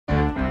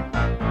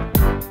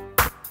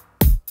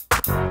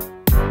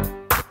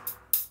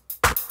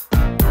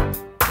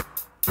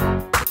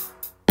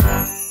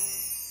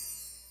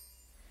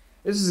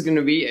This is going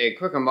to be a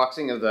quick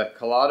unboxing of the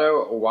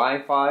Kalado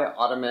Wi-Fi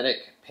automatic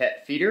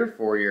pet feeder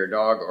for your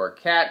dog or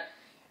cat.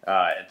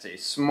 It's a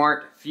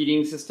smart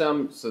feeding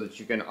system so that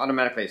you can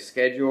automatically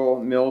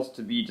schedule meals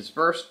to be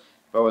dispersed.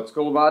 But what's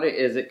cool about it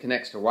is it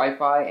connects to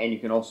Wi-Fi and you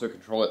can also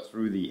control it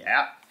through the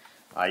app.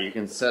 You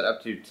can set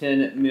up to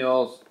 10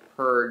 meals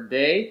per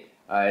day.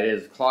 It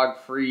is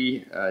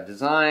Clog-Free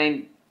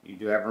design. You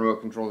do have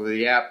remote control of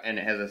the app, and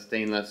it has a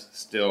stainless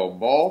steel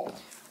bowl.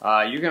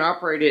 You can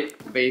operate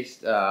it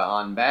based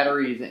on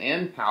batteries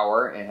and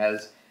power. It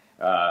has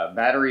a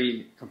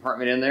battery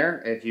compartment in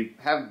there. If you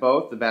have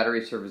both, the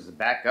battery serves as a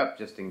backup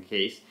just in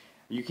case.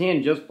 You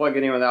can just plug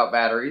it in without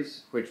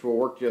batteries, which will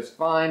work just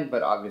fine,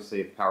 but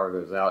obviously if power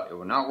goes out, it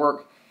will not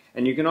work.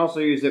 And you can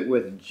also use it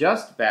with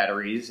just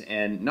batteries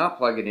and not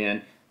plug it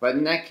in, but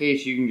in that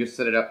case you can just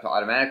set it up to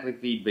automatically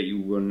feed, but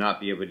you will not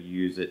be able to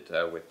use it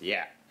with the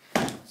app.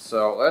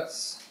 So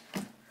let's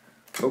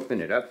open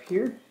it up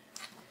here.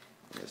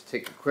 Let's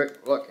take a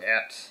quick look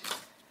at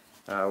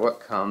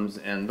what comes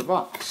in the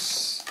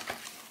box.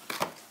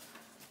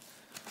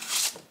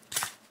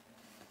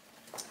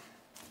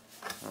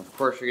 Of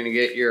course, you're going to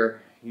get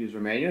your user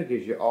manual. It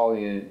gives you all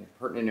the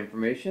pertinent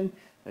information,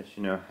 lets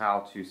you know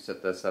how to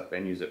set this up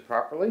and use it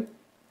properly.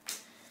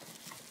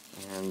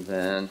 And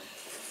then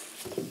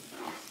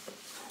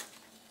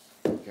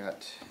we've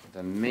got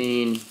the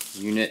main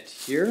unit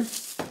here.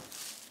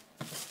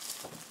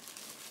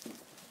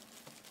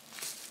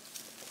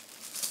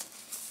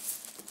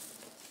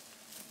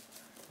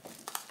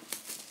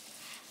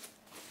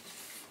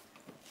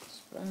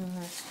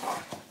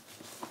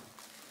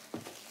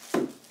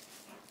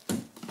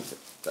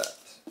 Get that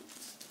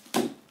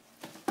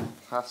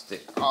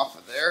plastic off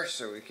of there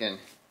so we can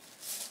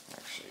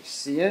actually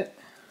see it.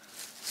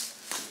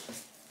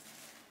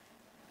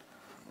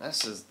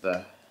 This is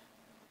the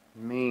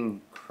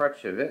main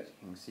crutch of it.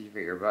 You can see you've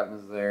got your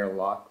buttons there,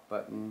 lock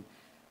button,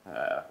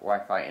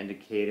 Wi-Fi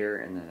indicator,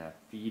 and then a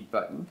feed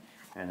button.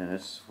 And then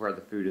this is where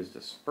the food is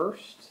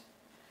dispersed.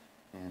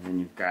 And then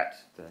you've got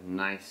the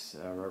nice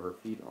rubber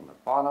feet on the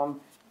bottom.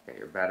 You've got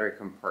your battery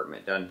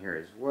compartment down here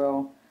as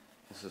well.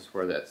 This is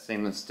where that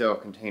stainless steel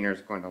container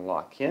is going to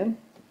lock in.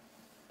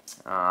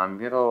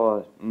 Get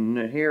a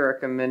note here,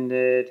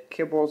 recommended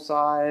kibble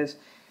size.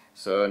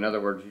 So in other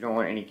words, you don't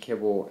want any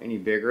kibble any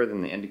bigger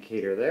than the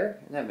indicator there.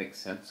 And that makes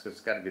sense because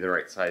it's got to be the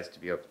right size to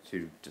be able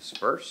to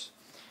disperse.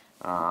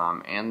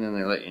 And then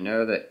they let you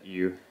know that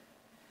you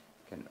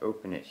can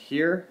open it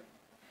here.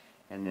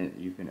 And then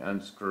you can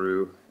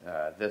unscrew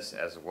this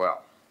as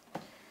well.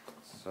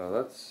 So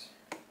let's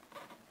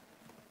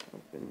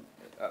open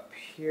it up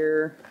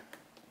here.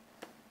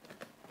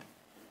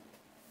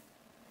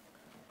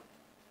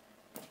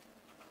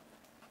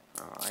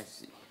 Oh, I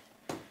see.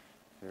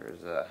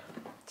 There's a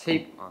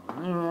tape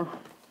on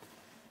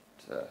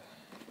there.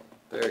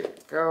 There you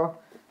go.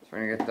 So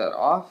we're going to get that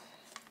off.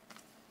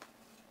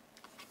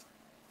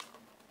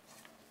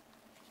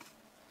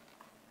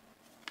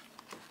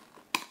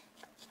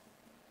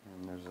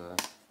 There's a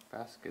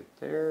basket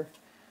there.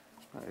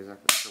 Not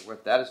exactly sure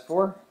what that is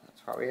for.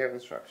 That's why we have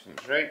instructions,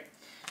 right?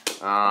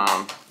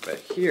 But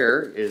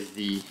here is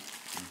the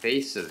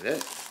base of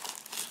it.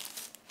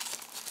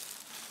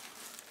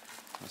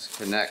 This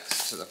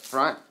connects to the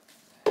front.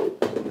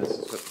 And this is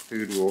what the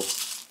food will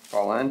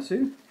fall into.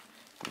 You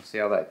can see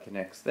how that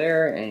connects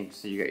there. And you can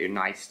see you got your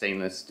nice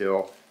stainless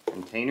steel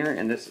container.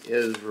 And this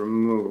is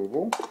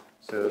removable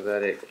so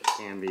that it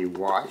can be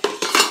washed,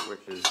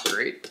 which is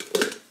great.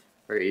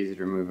 Very easy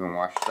to remove and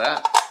wash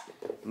that.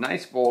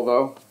 Nice bowl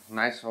though.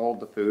 Nice to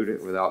hold the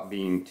food without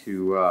being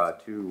too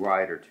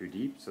wide or too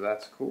deep, so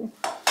that's cool.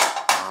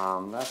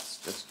 That's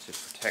just to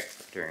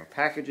protect during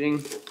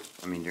packaging.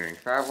 During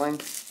traveling.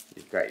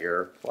 You've got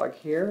your plug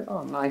here.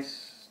 Oh,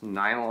 nice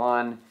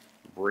nylon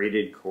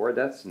braided cord.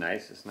 That's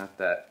nice. It's not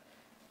that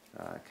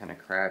kind of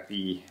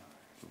crappy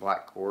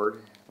black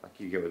cord like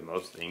you get with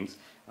most things.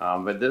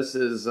 But this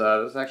is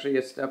actually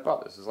a step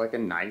up. This is like a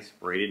nice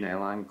braided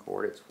nylon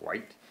cord. It's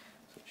white.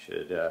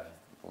 Should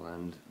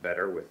blend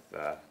better with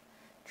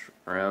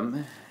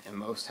trim in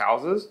most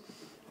houses.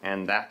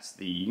 And that's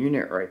the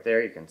unit right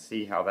there. You can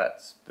see how that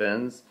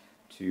spins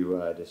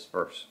to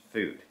disperse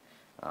food.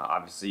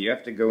 Obviously you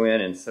have to go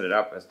in and set it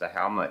up as to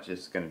how much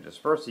it's going to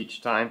disperse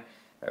each time.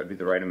 That would be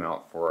the right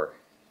amount for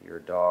your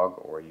dog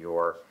or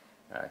your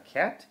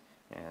cat.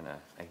 And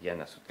again,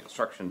 that's what the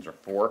instructions are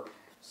for,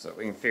 so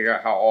we can figure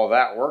out how all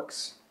that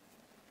works.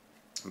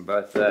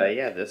 But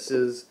yeah, this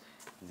is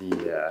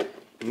the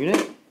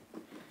unit.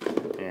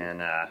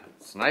 And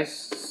it's a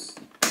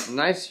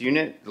nice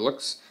unit. It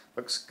looks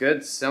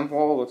good,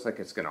 simple. Looks like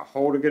it's going to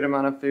hold a good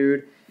amount of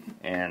food.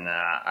 And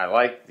I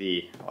like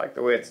the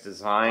way it's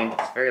designed.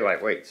 It's very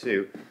lightweight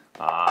too,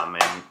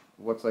 and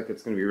looks like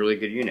it's going to be a really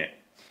good unit.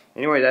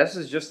 Anyway, this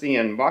is just the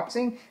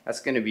unboxing.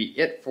 That's going to be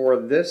it for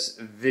this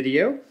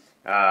video.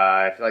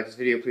 If you like this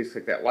video, please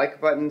click that like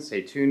button.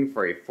 Stay tuned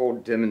for a full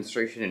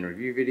demonstration and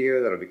review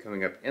video that'll be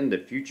coming up in the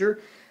future.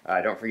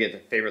 Don't forget to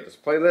favorite this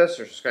playlist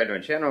or subscribe to my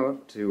channel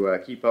to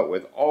keep up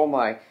with all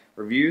my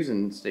reviews,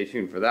 and stay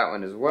tuned for that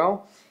one as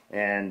well.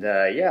 And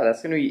yeah,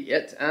 that's going to be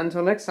it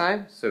until next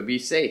time. So be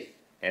safe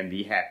and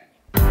be happy.